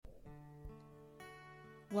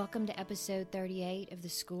Welcome to episode 38 of the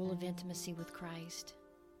School of Intimacy with Christ.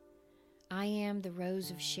 I am the rose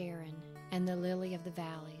of Sharon and the lily of the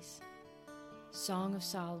valleys. Song of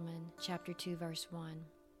Solomon, chapter 2, verse 1.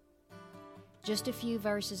 Just a few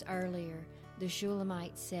verses earlier, the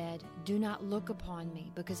Shulamite said, "Do not look upon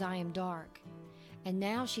me, because I am dark." And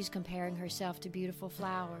now she's comparing herself to beautiful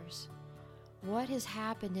flowers. What has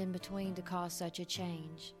happened in between to cause such a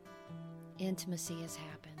change? Intimacy has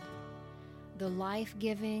happened. The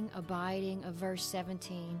life-giving, abiding of verse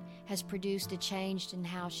 17 has produced a change in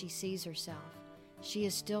how she sees herself. She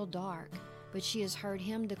is still dark, but she has heard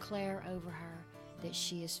him declare over her that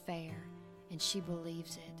she is fair, and she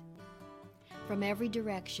believes it. From every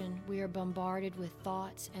direction, we are bombarded with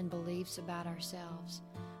thoughts and beliefs about ourselves.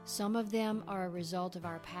 Some of them are a result of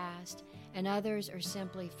our past, and others are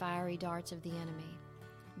simply fiery darts of the enemy.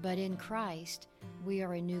 But in Christ, we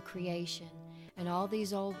are a new creation, and all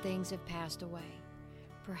these old things have passed away.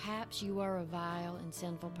 Perhaps you are a vile and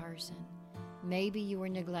sinful person. Maybe you were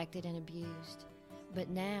neglected and abused. But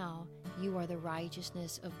now you are the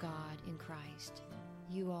righteousness of God in Christ.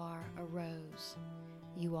 You are a rose.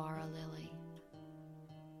 You are a lily.